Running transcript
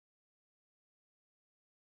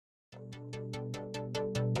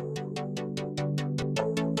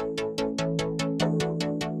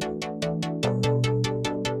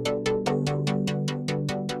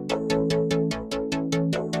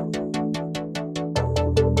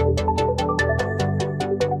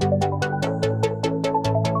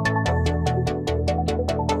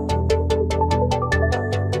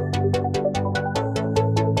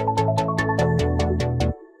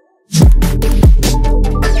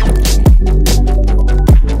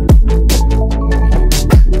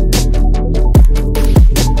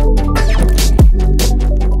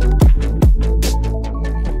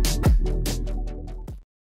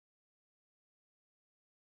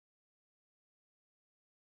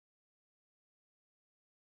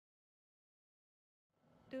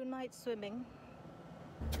do night swimming.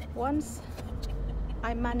 Once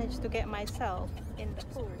I managed to get myself in the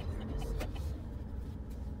pool.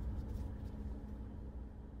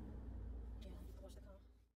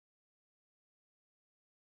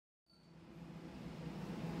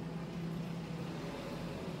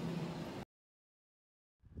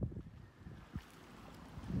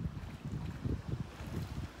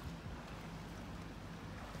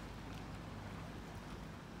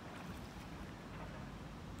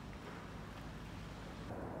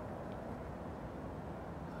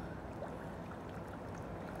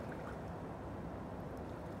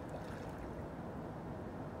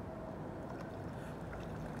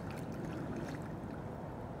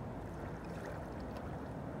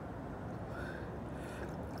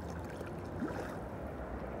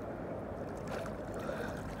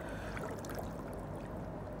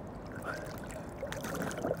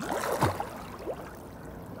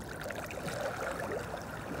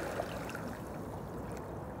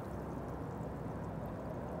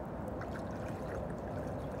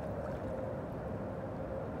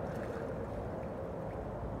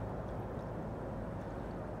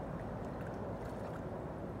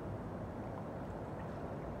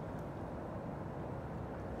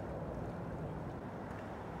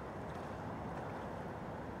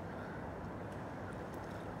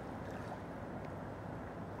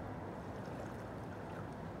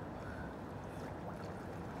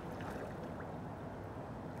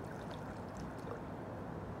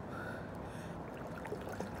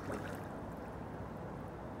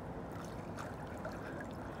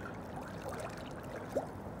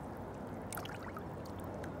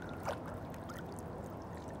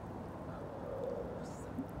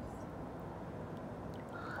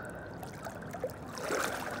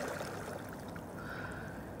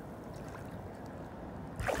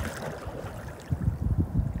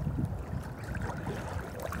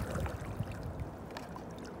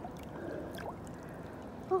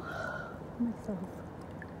 Myself.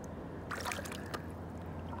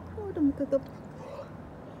 Oh, udah mau tutup.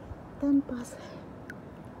 10 past.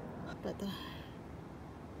 Berapa?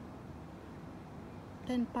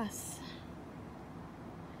 10 past.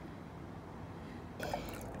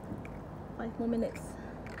 5 more minutes.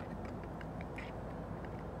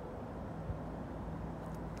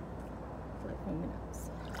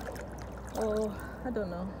 Oh, I don't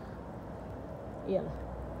know. Yeah.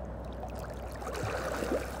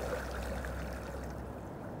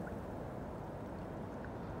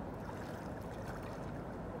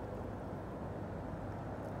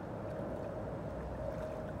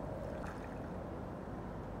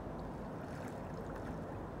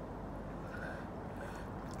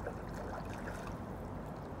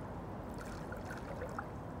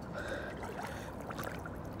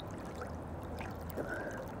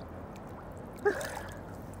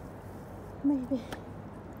 Maybe.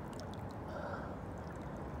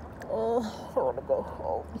 Oh, I want to go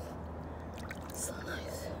home. So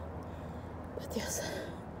nice. But yes,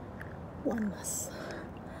 one must.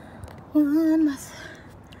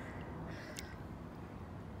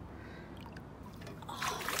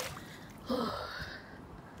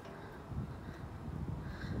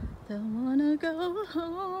 Don't wanna go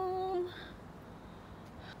home.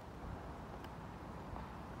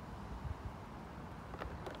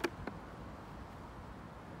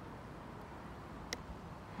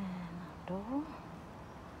 Door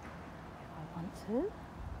if I want to,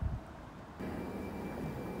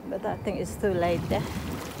 but I think it's too late there.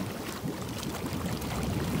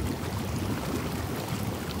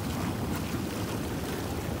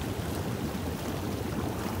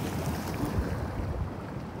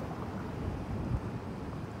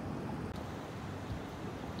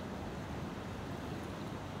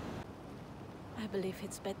 I believe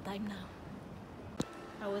it's bedtime now.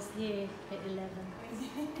 I was here at 11.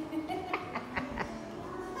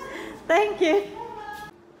 Thank you.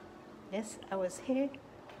 Yes, I was here.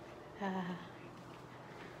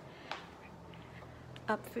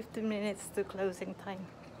 Up 15 minutes to closing time.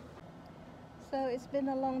 So it's been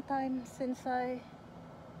a long time since I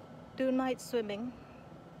do night swimming.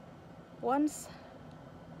 Once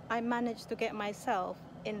I managed to get myself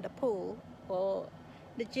in the pool or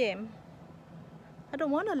the gym, I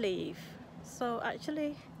don't want to leave. So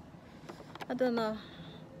actually, I don't know,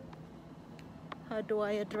 how do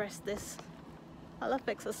I address this? I love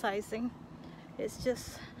exercising. It's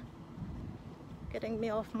just getting me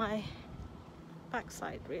off my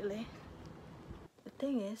backside, really. The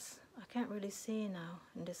thing is, I can't really see now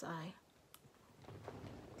in this eye.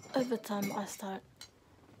 Over time, I start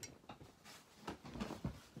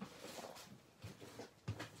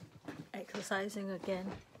exercising again.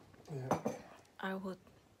 Yeah. I would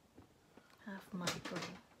my brain.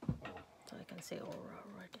 So I can say aura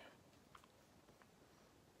right there.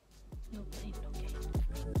 No pain, no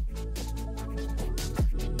gain.